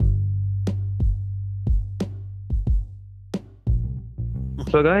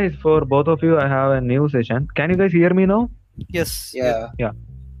So guys, for both of you, I have a new session. Can you guys hear me now? Yes. Yeah. Yeah.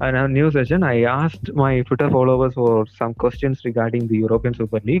 I have a new session. I asked my Twitter followers for some questions regarding the European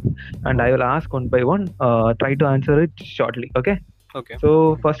Super League, and I will ask one by one. Try to answer it shortly. Okay. Okay.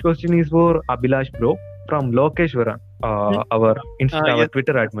 So first question is for Abhilash Bro from Lokeshwaran, our Yes.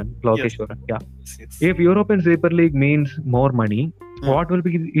 Twitter admin, Lokeshwaran. Yeah. Yes. If European Super League means more money, Hmm. what will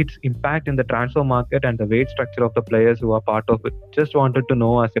be its impact in the transfer market and the wage structure of the players who are part of it? Just wanted to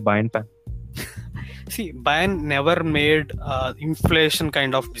know as a Bayern fan. See, Bayern never made inflation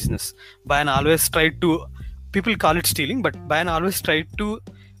kind of business. Bayern always tried to, people call it stealing, but Bayern always tried to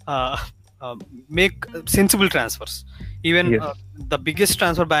uh, make sensible transfers. Even Yes. the biggest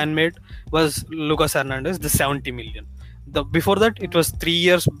transfer Bayern made was Lucas Hernandez, the 70 million. Before that, it was 3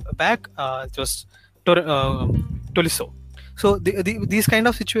 years back, it was Tolisso. So these kind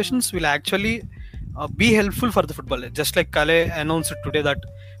of situations will actually be helpful for the football. Just like Kale announced today that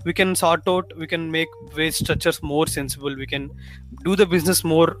we can sort out, we can make wage structures more sensible, we can do the business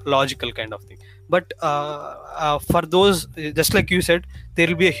more logical kind of thing. But for those, just like you said, there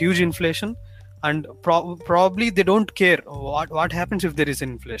will be a huge inflation, and probably they don't care what happens if there is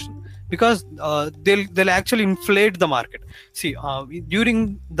an inflation, because they'll actually inflate the market. See,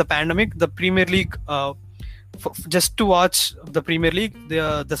 during the pandemic, the Premier League, just to watch the Premier League,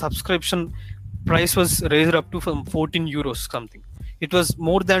 the subscription price was raised up to from 14 euros something. It was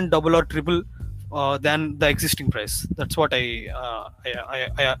more than double or triple than the existing price. That's what I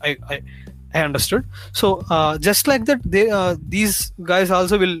understood. So just like that, these guys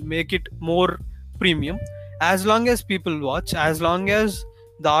also will make it more premium. As long as people watch, as long as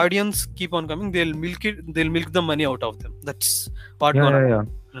the audience keep on coming, they'll milk the money out of them. That's what Yeah.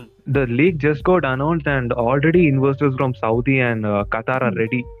 The league just got announced, and already investors from Saudi and Qatar are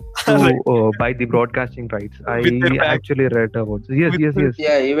ready to buy the broadcasting rights. I actually read about this. Yes.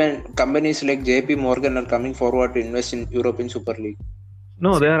 Yeah, even companies like JP Morgan are coming forward to invest in European Super League.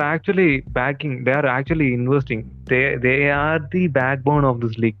 No, they are actually backing. They are actually investing. They are the backbone of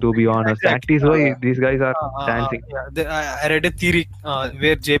this league, to be honest. Exactly. That is why these guys are dancing. I read a theory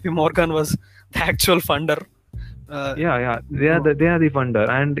where JP Morgan was the actual funder. They are the funder,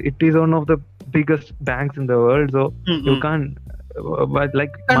 and it is one of the biggest banks in the world. So you can't, but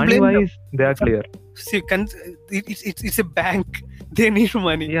like money wise, they are clear. See, it's a bank. They need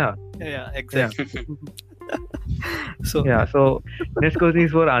money. Yeah, exactly. So next question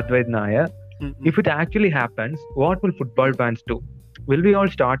is for Advait Nair. If it actually happens, what will football fans do? Will we all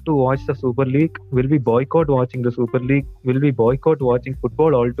start to watch the Super League? Will we boycott watching the Super League? Will we boycott watching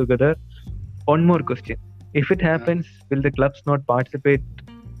football altogether? One more question. If it happens, will the clubs not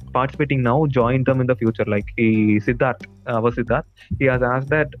participating now join them in the future? Like Siddharth, he has asked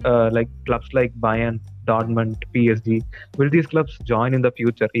that like clubs like Bayern, Dortmund, PSG, will these clubs join in the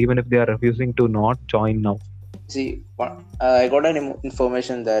future even if they are refusing to not join now? See, I got an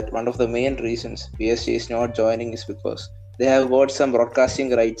information that one of the main reasons PSG is not joining is because they have got some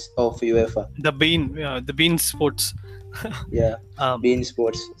broadcasting rights of UEFA. The Bein Sports. Yeah, Bein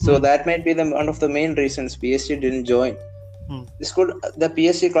Sports. So that might be one of the main reasons PSG didn't join. The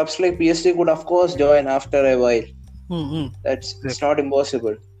PSG clubs like PSG could of course join after a while. It's not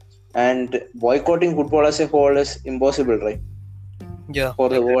impossible. And boycotting football as a whole is impossible, right? Yeah. For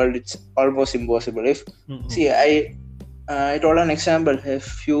the world, it's almost impossible. See, I told an example a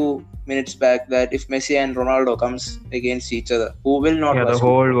few minutes back that if Messi and Ronaldo comes against each other, who will not watch? The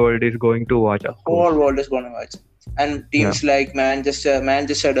whole world is going to watch. The whole world is going to watch. And teams like Manchester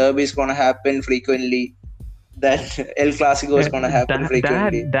Derby is going to happen frequently. That El Clasico is going to happen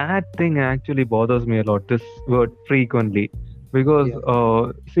frequently. That thing actually bothers me a lot, this word frequently. Because,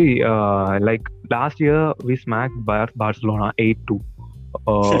 like last year, we smacked Barcelona 8-2.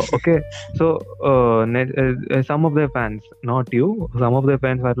 Okay, so some of their fans, not you, some of their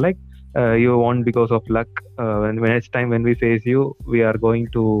fans were like, you won because of luck. When next time when we face you, we are going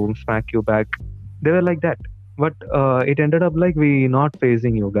to smack you back. They were like that. But it ended up like we not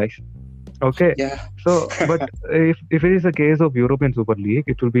facing you guys. Okay. Yeah. So, but if it is a case of European Super League,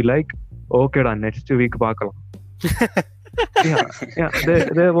 it will be like, okay, next week paakalam.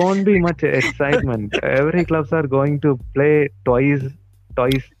 There won't be much excitement. Every clubs are going to play twice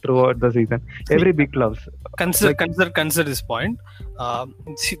throughout the season. Every big clubs. Consider this point.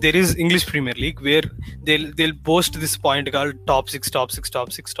 See, there is English Premier League where they'll boast this point called top six.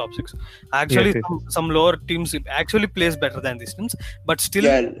 Actually, some lower teams actually plays better than these teams, but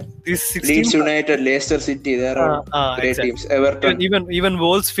still these 6 Leeds United, Leicester City, they are great teams. Everton, even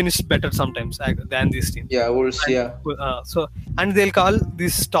Wolves finished better sometimes than these teams. Yeah, Wolves. So and they'll call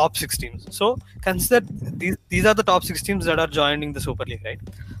these top 6 teams. So consider these are the top 6 teams that are joining the Super League. League, right?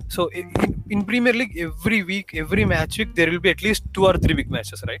 So in Premier League, every week, every match week, there will be at least 2 or 3 big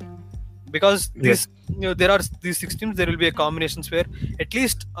matches, right? Because there are these 6 teams, there will be a combinations where at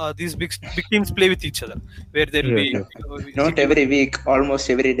least these big teams play with each other, where there will be not every week, almost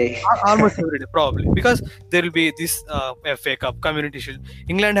every day. Almost every day, probably, because there will be this FA Cup, Community Shield.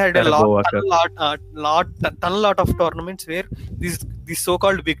 England had a lot of tournaments where these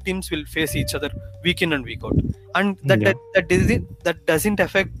so-called big teams will face each other week in and week out, and that doesn't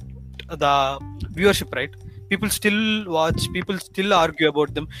affect the viewership, right? People still watch, people still argue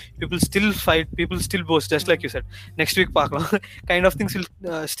about them, people still fight, people still boast, just like you said. Next week, kind of things will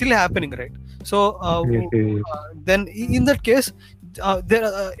still happening, right? So then in that case,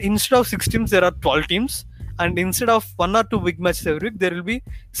 there instead of 6 teams, there are 12 teams, and instead of 1 or 2 big matches every week, there will be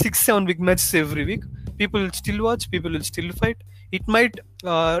 6-7 big matches every week. People will still watch, people will still fight. It might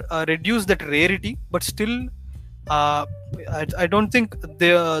reduce that rarity, but still, I don't think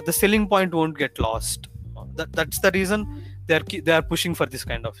the selling point won't get lost. That's the reason they are pushing for this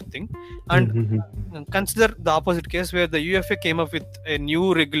kind of thing. And consider the opposite case where the UEFA came up with a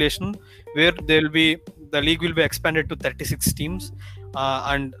new regulation where the league will be expanded to 36 teams,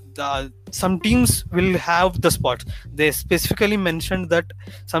 and some teams will have the spots. They specifically mentioned that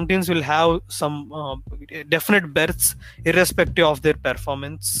some teams will have some definite berths irrespective of their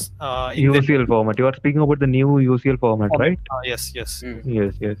performance. UCL format. You are speaking about the new UCL format, right? Yes. Yes.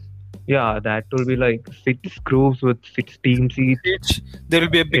 Yeah, that will be like 6 groups with 6 teams each. There will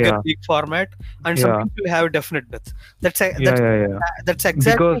be a bigger league format, and some teams will have definite bets. That's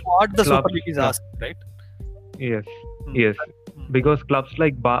exactly what the Super League is asking, right? Yes. Because clubs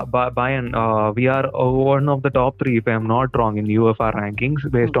like Bayern, we are one of the top 3, if I am not wrong, in UEFA rankings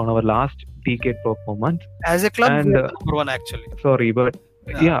based on our last decade performance. As a club, we are number 1 actually. Sorry, but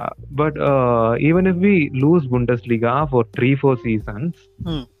even if we lose Bundesliga for 3-4 seasons,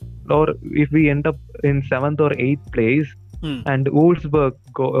 or if we end up in 7th or 8th place, and Wolfsburg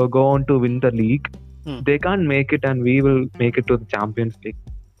go on to win the league, they can't make it, and we will make it to the Champions League.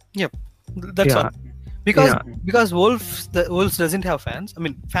 Yep, that's all. Because Wolves doesn't have fans. I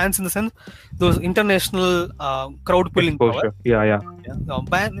mean, fans in the sense those international crowd pulling power.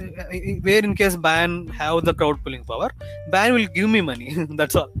 Bayern, where in case Bayern have the crowd pulling power, Bayern will give me money.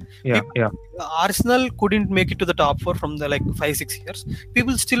 That's all. Arsenal couldn't make it to the top 4 from the 5-6 years.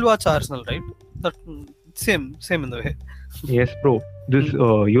 People still watch Arsenal, right? That same in the way. Yes, bro. This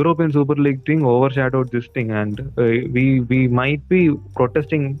European Super League thing overshadowed this thing, and we might be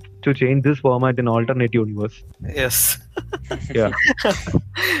protesting to change this format in alternate universe. Yes. Yeah.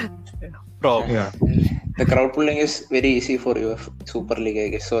 Bro. Yeah. The crowd pulling is very easy for Super League, I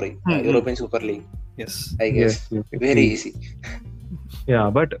guess. Sorry, European Super League. Yes. I guess very easy. Yeah,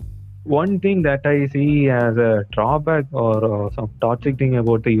 but one thing that I see as a drawback or some toxic thing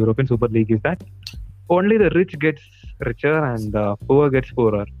about the European Super League is that only the rich gets richer and the poor gets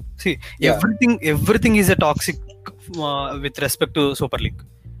poorer. See, everything is a toxic with respect to Super League.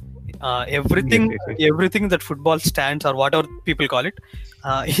 Everything that football stands, or whatever people call it,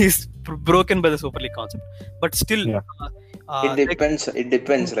 is broken by the Super League concept. But still, it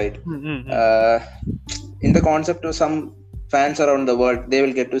depends, right? In the concept of some fans around the world, they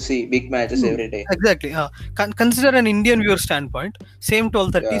will get to see big matches every day. Exactly. Consider an Indian viewer standpoint, same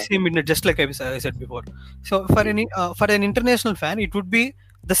 12:30, same midnight, just like I said before. So for an international fan, it would be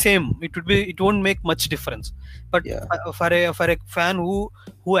the same. It won't make much difference. But for a fan who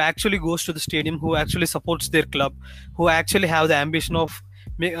actually goes to the stadium, who actually supports their club, who actually have the ambition of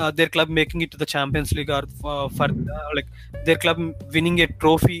their club making it to the Champions League, or for their club winning a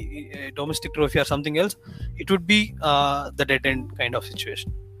trophy, a domestic trophy or something else, it would be the dead end kind of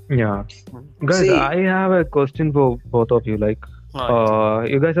situation. Yeah. Guys, I have a question for both of you.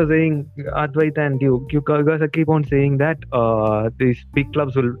 You guys are saying, Advait and you guys keep on saying that these big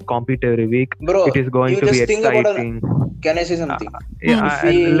clubs will compete every week. Bro, it is going to be exciting. Can I say something?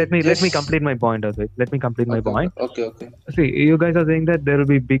 Let me complete my point, Advait. Let me complete my point. Okay. See, you guys are saying that there will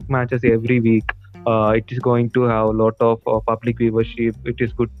be big matches every week. It is going to have a lot of public viewership. It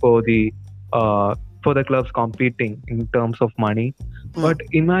is good for the clubs competing in terms of money. But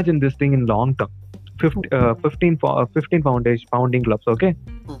imagine this thing in long term. 15 founding clubs, okay?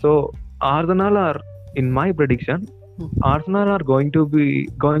 So Arsenal are, in my prediction, Arsenal are going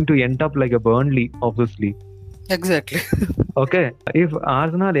to end up like a Burnley of this league. Exactly. Okay, if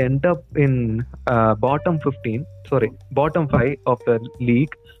Arsenal end up in bottom 5 of the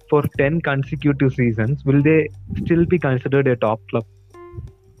league for 10 consecutive seasons, will they still be considered a top club?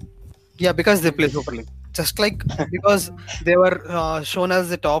 Yeah, because they play Super League. just like because they were shown as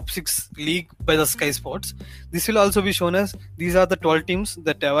the top 6 league by the Sky Sports, this will also be shown as these are the 12 teams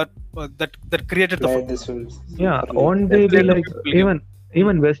that ever that created the football. Yeah, on the like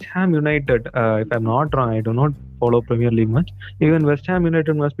even West Ham United, if I'm not wrong, I do not follow Premier League much. Even West Ham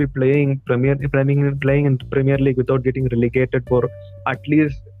United must be playing in Premier League without getting relegated for at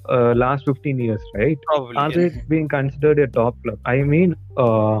least last 15 years, right? Probably, are they being considered a top club? I mean,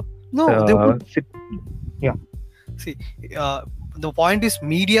 no, they would. Yeah. See, the point is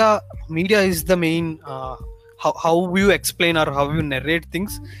media is the main. How you explain or how you narrate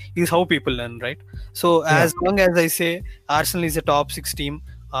things is how people learn, right? So as long as I say Arsenal is a top 6 team,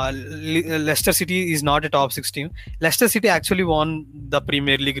 Leicester City is not a top 6 team. Leicester City actually won the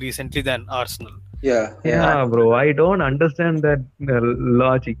Premier League recently than Arsenal. Yeah, bro. I don't understand that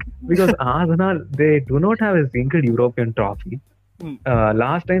logic because Arsenal, they do not have a single European trophy.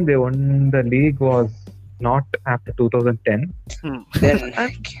 Last time they won the league was not after 2010. Then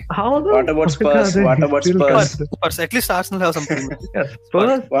how what about Spurs? What about Spurs? Spurs? At least Arsenal have something. Yes,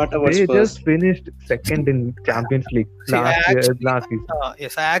 Spurs. What about they Spurs? just finished second in Champions League last season.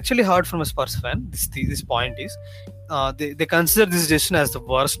 Yes, I actually heard from a Spurs fan. This point is, they consider this decision as the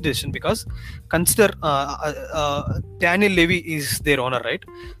worst decision because consider Daniel Levy is their owner, right?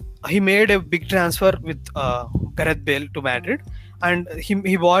 He made a big transfer with Gareth Bale to Madrid, and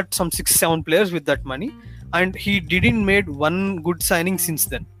he bought some 6-7 players with that money, and he didn't made one good signing since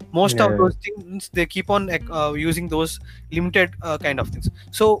then. Most of those things they keep on using those limited kind of things.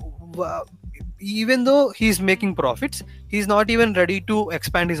 So even though he's making profits, he's not even ready to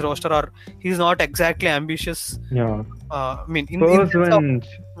expand his roster, or he's not exactly ambitious. Yeah. I mean, Spurs went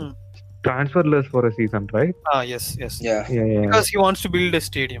transferless for a season, right? Yes. Yeah. Because he wants to build a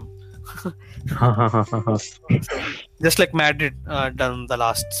stadium. Just like Madrid done the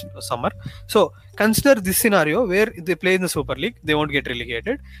last summer. So consider this scenario where they play in the Super League, they won't get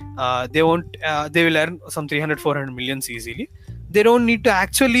relegated. They will earn some 300-400 millions easily. They don't need to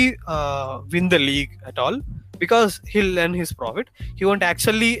actually win the league at all because he'll earn his profit. He won't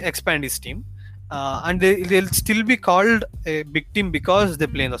actually expand his team, and they'll still be called a big team because they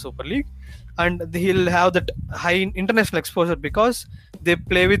play in the Super League, and he'll have that high international exposure because they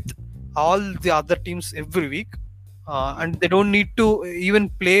play with all the other teams every week, and they don't need to even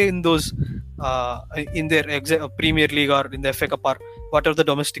play in those in their Premier League or in the FA Cup or whatever the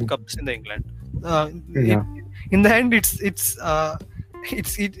domestic cups in the England. In the end, it's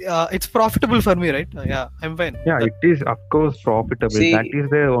profitable for me, right? I'm fine. It is of course profitable. See, that is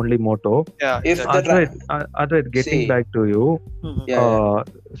the only motto. Advait, getting back to you.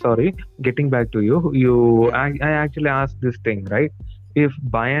 Sorry, getting back to you. I actually asked this thing, right? If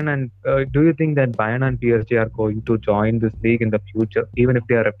Bayern and do you think that Bayern and PSG are going to join this league in the future, even if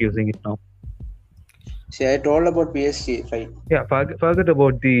they are refusing it now? See, I told about PSG, right? Yeah, forget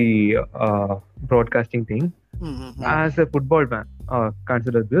about the broadcasting thing. As a football fan,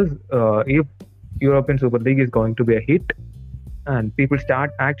 consider this: if European Super League is going to be a hit, and people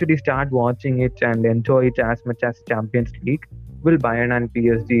start watching it and enjoy it as much as Champions League, will Bayern and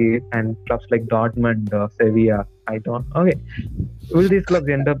PSG and clubs like Dortmund, Sevilla, will these clubs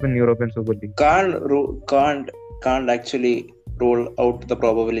end up in European Super League? Can't actually rule out the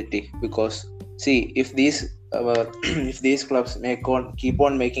probability because see, if these clubs keep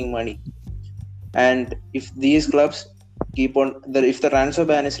on making money, and if these clubs if the transfer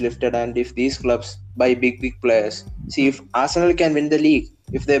ban is lifted, and if these clubs buy big players, see, if Arsenal can win the league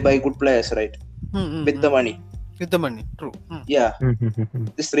if they buy good players, right? With the money, true. Yeah.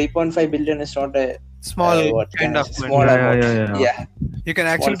 This 3.5 billion is not a small kind of money. Small amount. Yeah. You can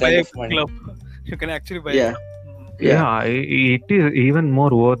actually buy a club. You can actually buy it is even more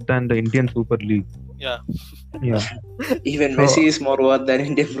worth than the Indian Super League. Even Messi is more worth than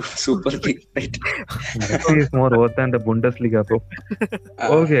Indian Super League, right? Messi is more worth than the Bundesliga, bro.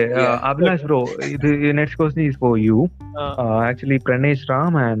 Abhilash, bro, the next question is for you. Actually, Pranesh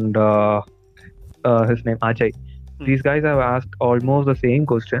Ram and his name Ajay. These guys have asked almost the same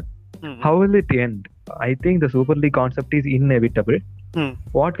question. How will it end? I think the Super League concept is inevitable.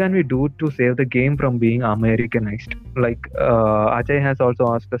 What can we do to save the game from being Americanized? Like Ajay has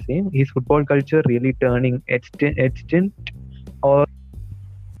also asked the same. Is football culture really turning extinct? Or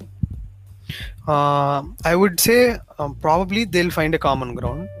I would say probably they'll find a common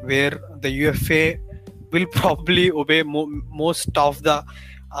ground where the UFA will probably obey most of the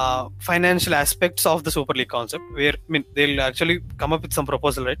financial aspects of the Super League concept, where they'll actually come up with some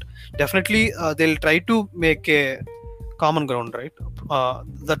proposal, right? Definitely they'll try to make a common ground, right?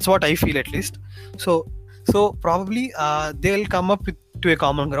 That's what I feel, at least. So probably they'll come up to a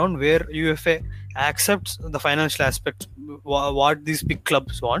common ground where UFA accepts the financial aspect, what these big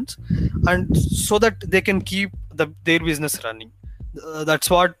clubs wants, and so that they can keep their business running. That's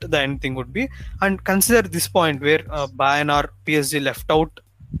what the end thing would be. And consider this point where Bayern or PSG left out.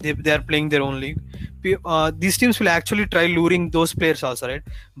 They are playing their own league. These teams will actually try luring those players also, right?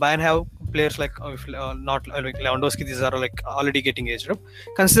 Bayern have players like not like Lewandowski. These are like already getting aged up.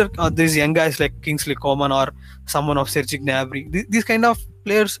 Consider these young guys like Kingsley Coman or someone of Serge Gnabry. These kind of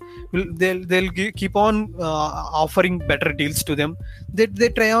players they'll keep on offering better deals to them. They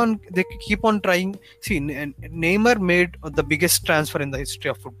keep on trying. See, Neymar made the biggest transfer in the history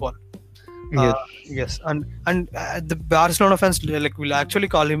of football. Yes, and the Barcelona fans like will actually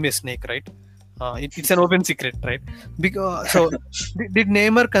call him a snake, right? It's an open secret, right? Because so did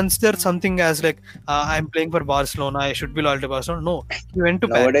Neymar consider something as like I'm playing for Barcelona, I should be loyal to Barcelona? No, he went to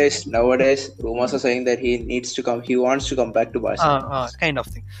nowadays rumors are saying that he wants to come back to Barcelona. Kind of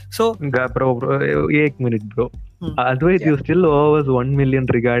thing. So bro, 1 minute, bro. Otherwise, you still owe us 1 million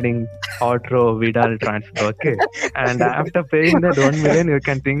regarding Arturo Vidal transfer, okay? And after paying that 1 million, you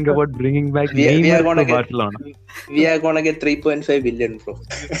can think about bringing back Neymar to Barcelona. We are gonna get 3.5 billion, bro.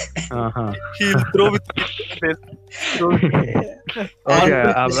 He'll throw with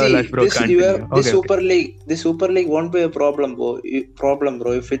the Super League won't be a problem,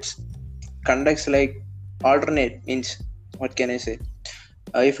 bro. If it's conducts like alternate, means what can I say?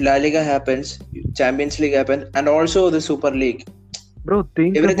 If La Liga happens, Champions League happens, and also the Super League. Bro,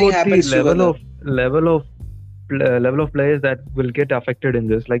 think everything about happens the level of players that will get affected in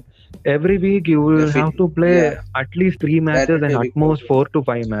this. Like every week, you will have to play at least 3 matches and at most 4 to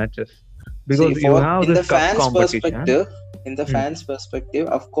 5 matches, because you have this cup competition. In the fans' perspective,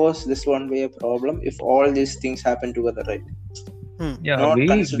 of course, this won't be a problem if all these things happen together, right? Yeah,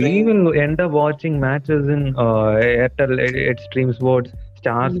 we will end up watching matches in Airtel, Extreme Sports,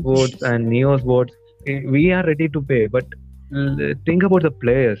 Star Sports, and Neo Sports. We are ready to pay, but think about the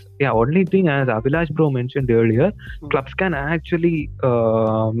players. Yeah, only thing, as Abhilash bro mentioned earlier, clubs can actually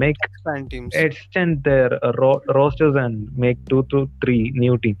extend their rosters and make 2 to 3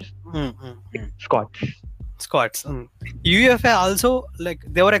 new teams. Squads. UEFA also, like,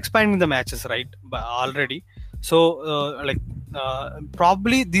 they were expanding the matches, right, already. So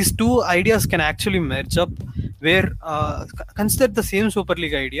probably these two ideas can actually merge up, where consider the same Super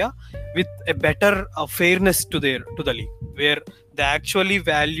League idea with a better fairness to the league, where they actually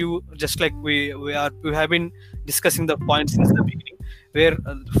value, just like we have been discussing the points since the beginning, where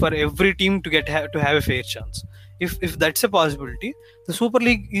for every team to have a fair chance. If that's a possibility, the Super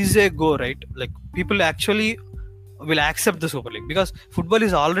League is a go, right? Like, people actually will accept the Super League because football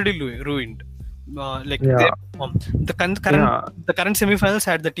is already ruined. The current semi-finals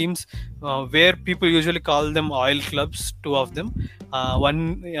had the teams where people usually call them oil clubs. 2 of them.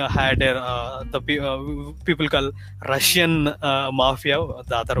 One had people call Russian mafia.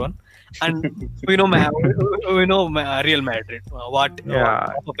 The other one, and we know Real Madrid. What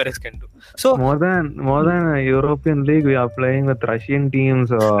Perez can do. So more than a European league, we are playing with Russian teams,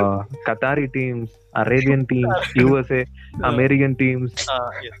 Qatari teams, Arabian teams, USA, American teams.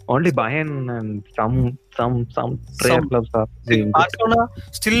 Yes. Only Bayern and some rare clubs are doing Barcelona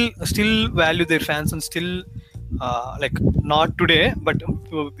still value their fans, and still not today, but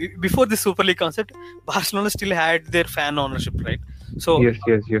before the Super League concept, Barcelona still had their fan ownership, right? So yes.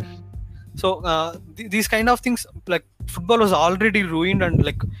 So these kind of things, like, football was already ruined, and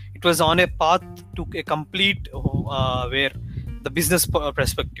like it was on a path to a complete where the business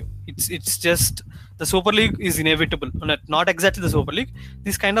perspective, it's just the Super League is inevitable. Not exactly the Super League.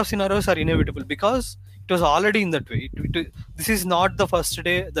 These kind of scenarios are inevitable because it was already in that way. This is not the first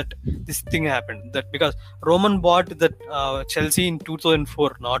day that this thing happened. That because Roman bought that Chelsea in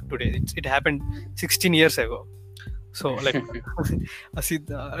 2004, not today. It happened 16 years ago. So like,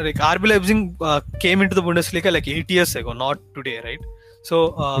 RB Leipzig came into the Bundesliga like 8 years ago, not today, right?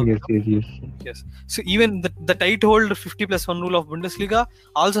 So yes. So even the tight hold 50+1 rule of Bundesliga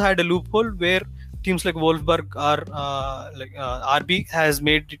also had a loophole where teams like Wolfsburg or RB has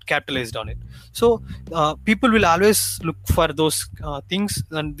made it capitalized on it. So people will always look for those things,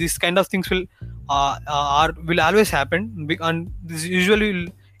 and these kind of things will always happen, and this usually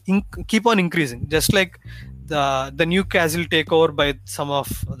will keep on increasing, just like the Newcastle takeover by some of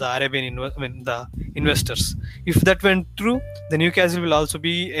the Arabian the investors. If that went through, the Newcastle will also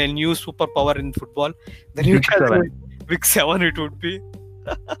be a new superpower in football. The Newcastle Big 7 it would be.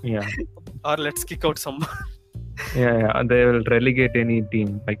 Yeah. Or let's kick out someone. Yeah. They will relegate any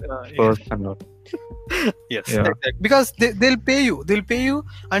team like Spurs and all. Yes, exactly. Because they'll pay you,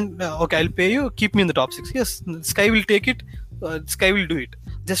 and okay, I'll pay you. Keep me in the top 6. Yes, Sky will take it. Sky will do it.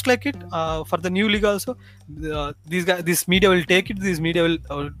 just like it for the new league also, this media will take it. This media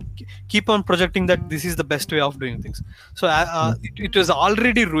will keep on projecting that this is the best way of doing things. So it was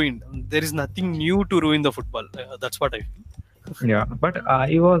already ruined. There is nothing new to ruin the football. That's what I feel. Yeah, but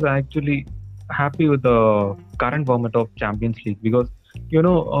I was actually happy with the current format of Champions League because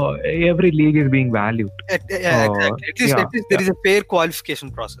every league is being valued. Exactly. At least there is a fair qualification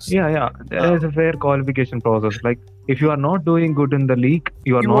process. There is a fair qualification process. Like if you are not doing good in the league,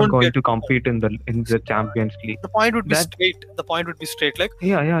 you are not going to compete in the Champions League. The point would be straight. The point would be straight. Like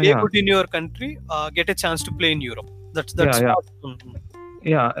play good in your country, get a chance to play in Europe. That's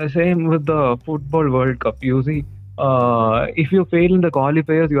same with the Football World Cup. You see, if you fail in the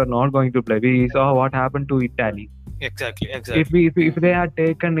qualifiers, you are not going to play. We saw what happened to Italy. Exactly. If they had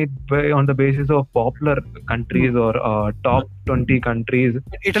taken it on the basis of popular countries or top 20 countries,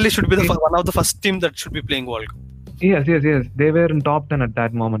 Italy should be one of the first team that should be playing World Cup. Yes. They were in top 10 at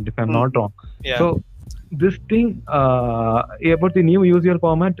that moment, if I'm not wrong. Yeah. So this thing about the new UCL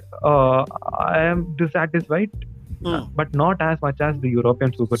format, I am dissatisfied, but not as much as the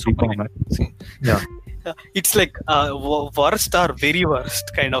European Super League format. Yeah. It's like worst or very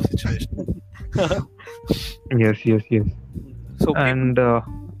worst kind of situation. Yes. So and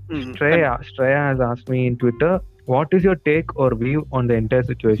Shreya has asked me in Twitter, what is your take or view on the entire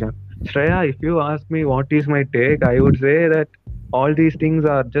situation? Shreya, if you ask me what is my take, I would say that all these things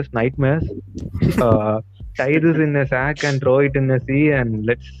are just nightmares. Tie this in a sack and throw it in the sea and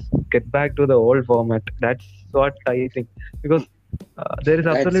let's get back to the old format. That's what I think. Because there is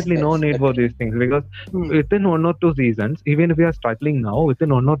absolutely no need for these things. Because within 1 or 2 seasons, even if we are struggling now,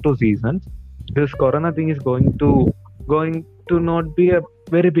 within 1 or 2 seasons, this corona thing is going to not be a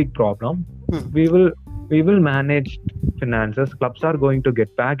very big problem. We will manage finances. Clubs are going to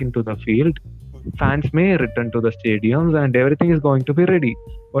get back into the field. Fans may return to the stadiums, and everything is going to be ready.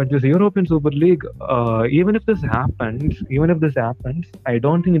 But this European Super League, even if this happens, I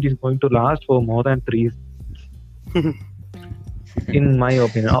don't think it is going to last for more than 3 seasons. In my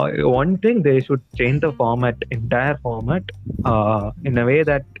opinion, one thing, they should change the entire format, in a way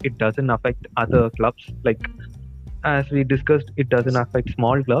that it doesn't affect other clubs. Like as we discussed, it doesn't affect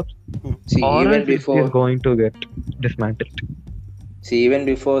small clubs. Or even before, it's going to get dismantled. See, even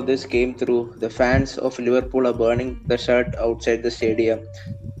before this came through, the fans of Liverpool are burning the shirt outside the stadium,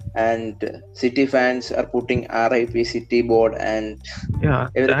 and City fans are putting RIP City board, and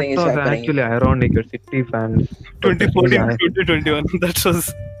everything is happening. That was actually ironic. City fans 2014, 2021. That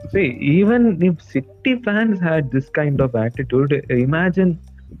was. See, even if City fans had this kind of attitude, imagine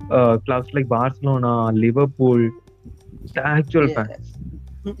clubs like Barcelona, Liverpool, the actual fans.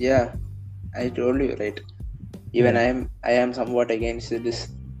 Yeah, I told you, right. Even I am somewhat against this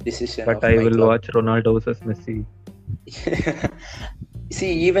decision. But I will watch Ronaldo versus Messi.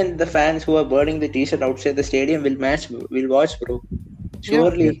 See, even the fans who are burning the t-shirt outside the stadium will watch, bro.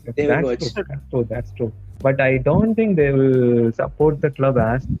 Surely they will watch. That's true. But I don't think they will support the club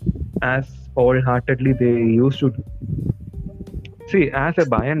as wholeheartedly they used to do. See, as a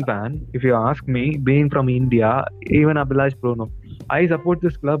Bayern fan, if you ask me, being from India, even Abhilash Bruno, I support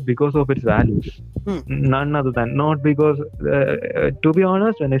this club because of its values. None other than, not because, to be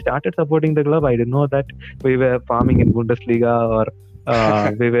honest, when I started supporting the club, I didn't know that we were farming in Bundesliga or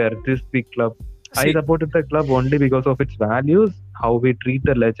we were this big club. I supported the club only because of its values, how we treat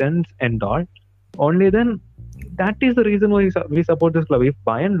the legends and all. Only then, that is the reason why we support this club. If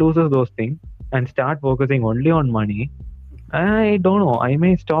Bayern loses those things and start focusing only on money, I don't know, I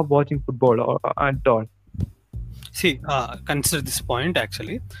may stop watching football at all. See, consider this point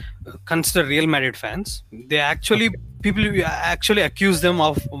actually. Consider Real Madrid fans. People actually accuse them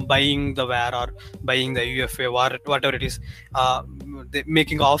of buying the VAR or buying the UEFA, whatever it is,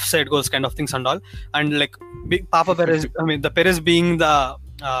 making offside goals kind of things and all. And like Papa Perez, the Perez being the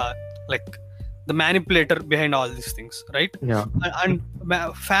the manipulator behind all these things, right? Yeah. And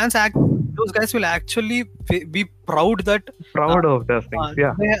fans those guys will actually be proud of those things.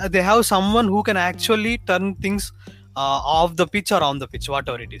 They have someone who can actually turn things off the pitch or on the pitch,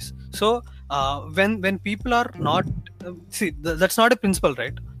 whatever it is. So when people are not that's not a principle,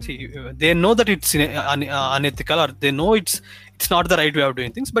 right? See, they know that it's unethical, or they know it's not the right way of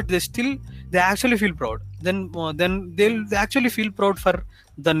doing things, but they actually feel proud. Then they actually feel proud for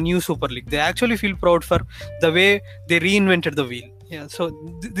the new Super League. They actually feel proud for the way they reinvented the wheel. Yeah, so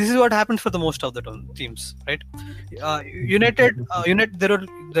this is what happens for the most of the teams, right? United,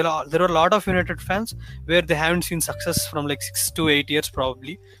 there are a lot of United fans where they haven't seen success from like 6 to 8 years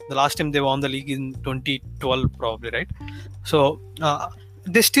probably. The last time they won the league in 2012 probably, right? So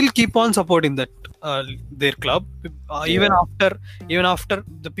they still keep on supporting that their club. Even after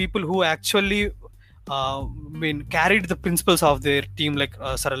the people who actually carried the principles of their team, like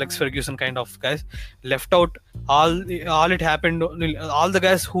Sir Alex Ferguson kind of guys, left out. All it happened, all the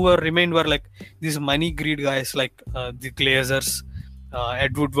guys who remained were like these money greed guys, like the Glazers,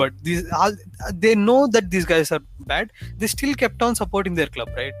 Ed Woodward. They know that these guys are bad. They still kept on supporting their club,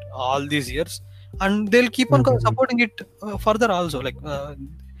 right? All these years, and they'll keep on supporting it further also. Like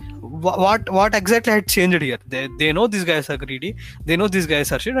what exactly had changed here? They know these guys are greedy. They know these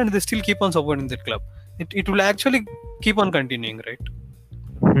guys are shit, and they still keep on supporting their club. It will actually keep on continuing, right?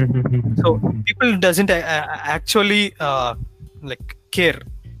 So people doesn't actually like care.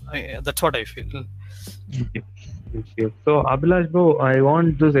 That's what I feel. Yes. So Abhilash bro, I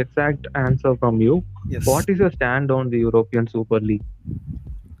want this exact answer from you. Yes. What is your stand on the European Super League?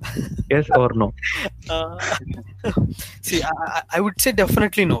 Yes or no? See, I would say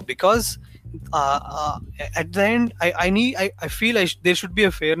definitely no, because at the end, I feel there should be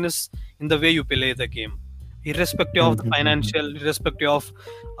a fairness in the way you play the game, irrespective of the financial, irrespective of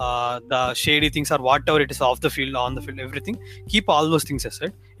the shady things or whatever it is off the field, on the field, everything. Keep all those things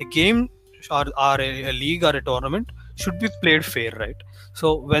aside. A game or a league or a tournament should be played fair, right?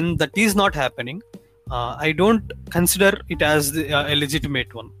 So when that is not happening, I don't consider it as a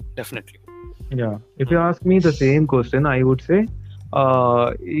legitimate one, definitely. Yeah. If you ask me the same question, I would say,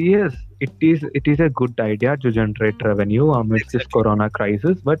 yes, it is a good idea to generate revenue amidst this Corona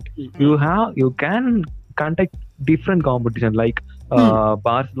crisis, but you can conduct different competition. Like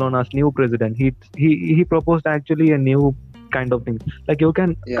Barcelona's new president, he proposed actually a new kind of thing. Like you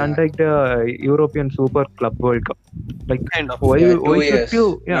can conduct a European Super Club World Cup. Like kind of. why should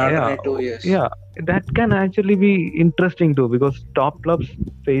you? 2 years. Yeah, that can actually be interesting too, because top clubs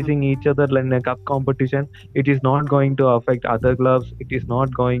facing each other in a cup competition, it is not going to affect other clubs. It is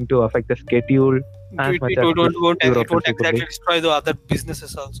not going to affect the schedule as much as it won't exactly destroy the other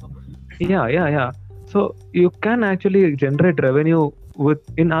businesses also. Yeah. So you can actually generate revenue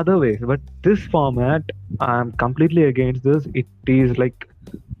in other ways, but this format, I'm completely against this. It is like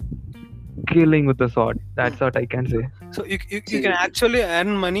killing with the sword. That's what I can say. So you can actually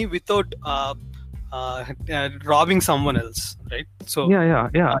earn money without robbing someone else, right? So yeah.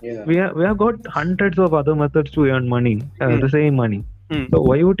 We have got hundreds of other methods to earn money, the same money. So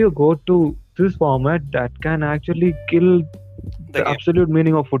why would you go to this format that can actually kill the absolute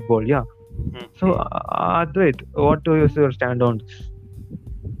meaning of football? Yeah. So Advait, what do you stand on this?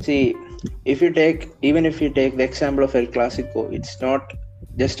 See, if you take the example of El Clasico, it's not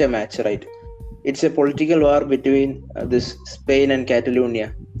just a match, right? It's a political war between this Spain and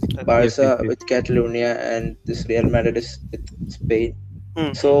Catalonia. Barca with Catalonia and this Real Madrid is with Spain.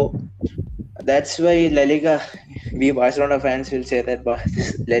 So that's why La Liga, we Barcelona fans will say that La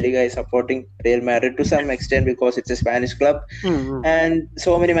Liga is supporting Real Madrid to some extent because it's a Spanish club, and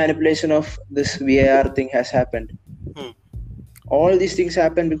so many manipulation of this VAR thing has happened. All these things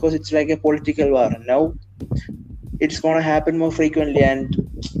happen because it's like a political war. Now it's gonna happen more frequently, and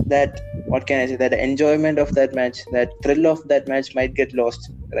that, what can I say, that enjoyment of that match, that thrill of that match might get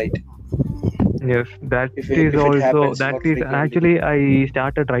lost, right? Yes, actually I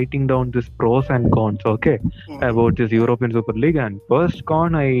started writing down this pros and cons, okay, about this European Super League. And first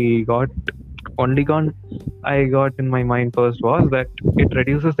con I got in my mind first was that it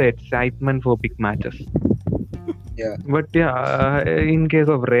reduces the excitement for big matches. Yeah. But in case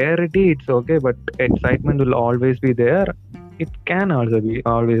of rarity, it's okay, but excitement will always be there. It can also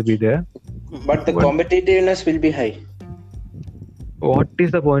always be there. But the competitiveness will be high. What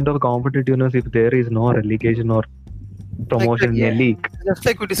is the point of competitiveness if there is no relegation or promotion in a league? Just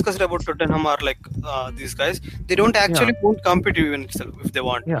like we discussed about Tottenham or like these guys, they don't actually won't compete even itself if they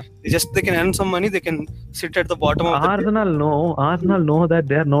want. Yeah. They can earn some money. They can sit at the bottom of Arsenal know that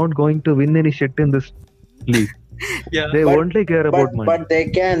they are not going to win any shit in this league. They only care about money. But they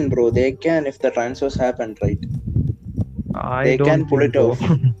can, bro. They can if the transfers happen, right? They can pull it off.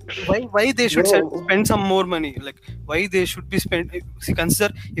 Why they should spend some more money? Like why they should be spent? See,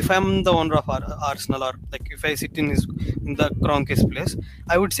 consider if I'm the owner of Arsenal, or like if I sit in the Kroenke's place,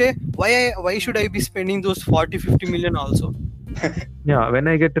 I would say why should I be spending those 40-50 million also? Yeah, when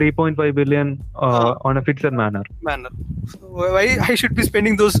I get 3.5 billion on a fixed manner. So why I should be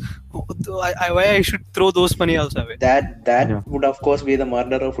spending those? Why I should throw those money also away? That would of course be the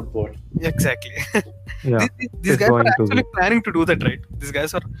murder of football. Exactly. Yeah, these guys are actually planning to do that, right? These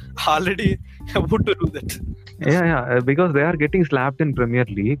guys are already about to do that. Yeah, because they are getting slapped in Premier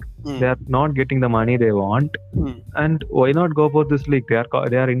League. They are not getting the money they want. And why not go for this league? They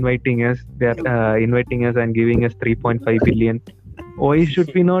are inviting us. They are inviting us and giving us 3.5 billion. why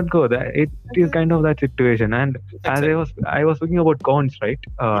should we not go there? It is kind of that situation. And as I was talking about cons, right?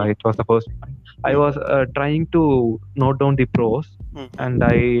 It was the first point. I was trying to note down the pros, and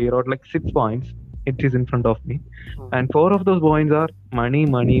I wrote like 6 points. It is in front of me, and 4 of those points are money.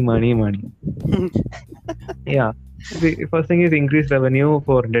 Yeah. The first thing is increased revenue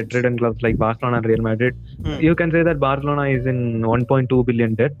for debt-ridden clubs like Barcelona and Real Madrid. You can say that Barcelona is in 1.2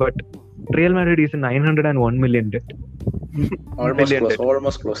 billion debt, but Real Madrid is in 901 million debt.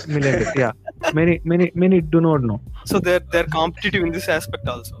 Almost close. Million debt, yeah. Many do not know. So they're competitive in this aspect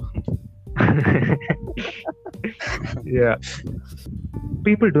also. Yeah.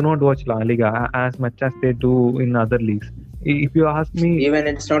 People do not watch La Liga as much as they do in other leagues. If you ask me, even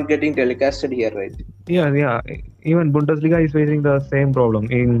it's not getting telecasted here, right? Yeah. Even Bundesliga is facing the same problem.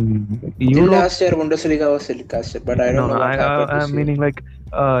 In Europe, last year Bundesliga was telecasted, but I don't know what happened. I'm meaning like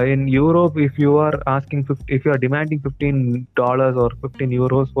in Europe, if you are demanding $15 or 15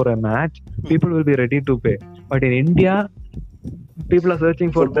 euros for a match, people will be ready to pay. But in India, people are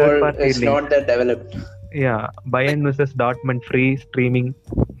searching for third-party leagues. It's not that developed. Yeah, Bayern versus Dortmund free streaming.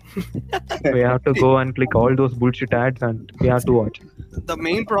 We have to go and click all those bullshit ads and we have to watch. The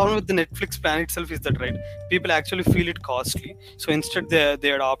main problem with the Netflix plan itself is that, right, people actually feel it costly, so instead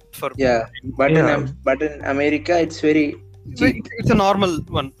they opt for but in America it's very cheap. It's a normal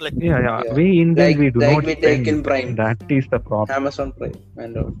one, like we Indians we do not we take in Prime. That is the problem. Amazon Prime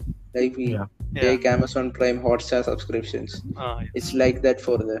and all. Like we take Amazon Prime Hotstar subscriptions. It's like that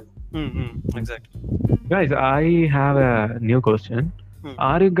for them. Exactly. Guys, I have a new question.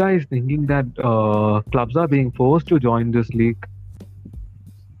 Are you guys thinking that clubs are being forced to join this league?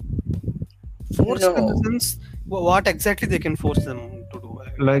 Forced in the sense, what exactly they can force them to do?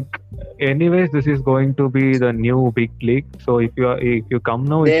 Like, anyways, this is going to be the new big league. So if you come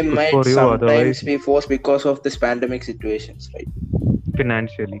now, they it's good might for you. Sometimes otherwise, be forced because of this pandemic situations, right?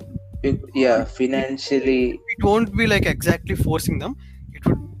 Financially. Financially. It won't be like exactly forcing them. It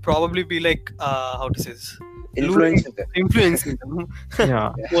would probably be like how to say this. Influencing them.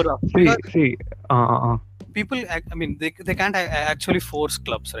 Yeah. See. People, I mean, they can't actually force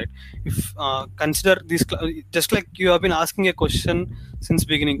clubs, right? If consider these just like you have been asking a question since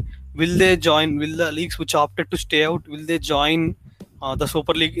beginning, will they join? Will the leagues which opted to stay out, will they join the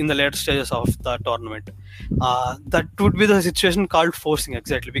Super League in the later stages of the tournament? That would be the situation called forcing,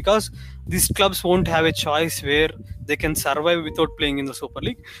 exactly, because these clubs won't have a choice where they can survive without playing in the Super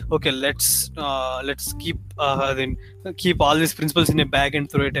League. Okay, let's keep all these principles in a bag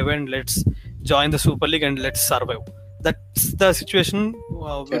and throw it away, and let's join the Super League and let's survive. That's the situation.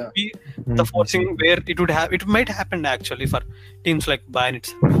 Would be the forcing where it might happen actually for teams like Bayern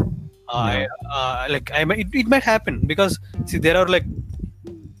itself. It might happen because see, there are like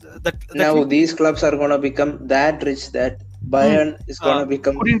these clubs are gonna become that rich that Bayern is gonna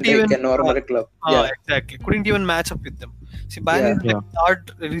become like a normal club. Exactly. Couldn't even match up with them. See, Bayern is like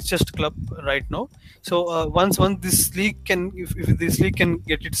third richest club right now. So once this league can, if this league can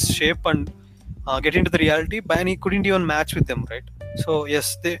get its shape and get into the reality, Bayern couldn't even match with them, right? So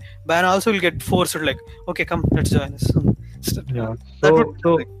yes, Bayern also will get forced like, okay, come, let's join us.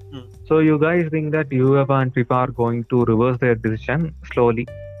 So you guys think that UEFA and FIFA are going to reverse their decision slowly?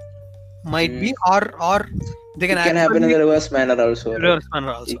 Might be, or they can happen in the reverse manner also.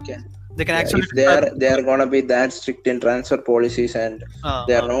 They can actually. If they are gonna be that strict in transfer policies, and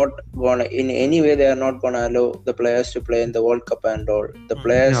they are not gonna in any way. They are not gonna allow the players to play in the World Cup and all. The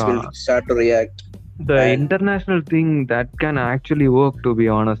players will start to react. The international thing that can actually work, to be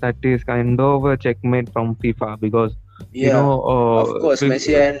honest, that is kind of a checkmate from FIFA because of course,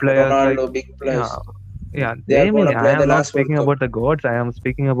 Messi and Ronaldo, like, big players. I am not speaking about the gods. I am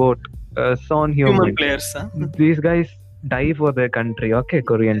speaking about human players. These guys die for their country. Okay,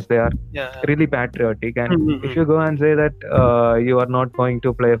 Koreans, they are really patriotic, and if you go and say that you are not going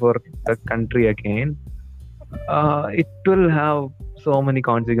to play for the country again, it will have so many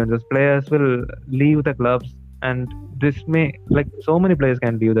consequences. Players will leave the clubs, and this may, like, so many players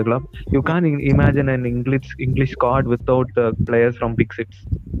can leave the club. You can't imagine an English squad without the players from big cities.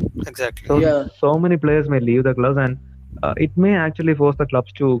 Exactly. So many players may leave the clubs, and it may actually force the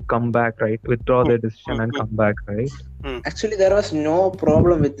clubs to come back, right? Withdraw their decision and come back, right? Actually, there was no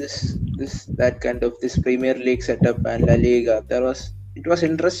problem with this kind of this Premier League setup and La Liga. It was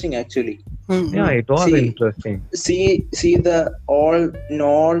interesting actually. Yeah, it was interesting. See in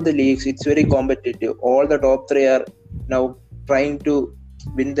all the leagues, it's very competitive. All the top 3 are now trying to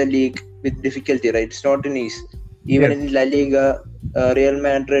win the league with difficulty, right? It's not an ease. Even in La Liga, Real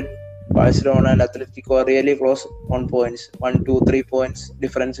Madrid, Barcelona and Atletico are really close on points. 1, 2, 3 points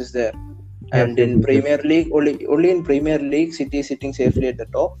difference is there. And in Premier League, only in Premier League, City is sitting safely at the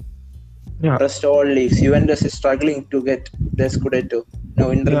top. Yeah. Rest all leagues, Juventus is struggling to get the Scudetto. Now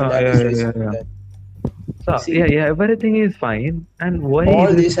Inter Milan is racing with that. So, everything is fine. And why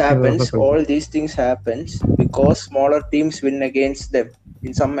all these things happens because smaller teams win against them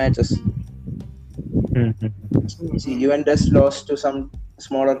in some matches. See, Juventus lost to some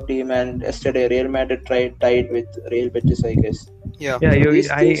smaller team, and yesterday Real Madrid tied with Real Betis, I guess. I'm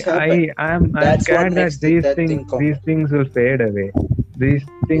scared that these things will fade away. These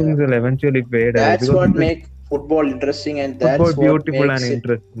things will eventually fade away. That's what makes football interesting, and that's what beautiful makes and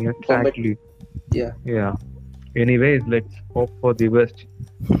interesting. Exactly. Yeah. Anyways, let's hope for the best.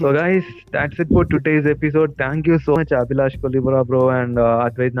 So guys, that's it for today's episode. Thank you so much, Abhilash Kolibra bro and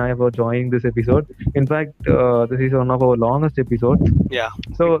Advait Nair for joining this episode. In fact, this is one of our longest episodes. Yeah.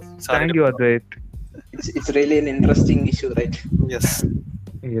 So thank you, Advait. It's really an interesting issue, right? Yes.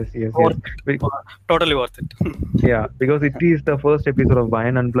 Yes. Totally worth it. Yeah, because it is the first episode of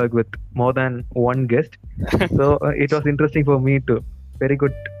Bayern Unplugged with more than one guest. So it was interesting for me too. Very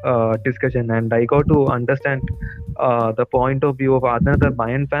good discussion, and I got to understand the point of view of another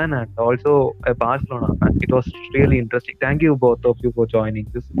Bayern fan and also a Barcelona fan. It was really interesting. Thank you both of you for joining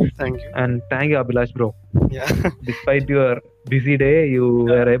this. Thank you. And thank you, Abhilash bro. Yeah. Despite your busy day, you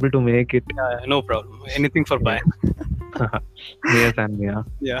were able to make it. No problem. Anything for Bayern. Yes, and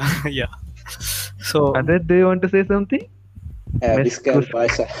yeah. So, Adit, do you want to say something? Vizcaya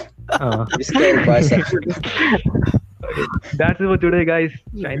Barca. Vizcaya Barca. That's it for today, guys.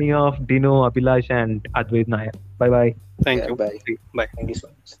 Signing off, Dino, Abhilash, and Advait Nair. Bye bye. Thank you. Bye. Bye. Thank you so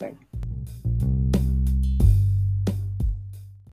much. Thank you.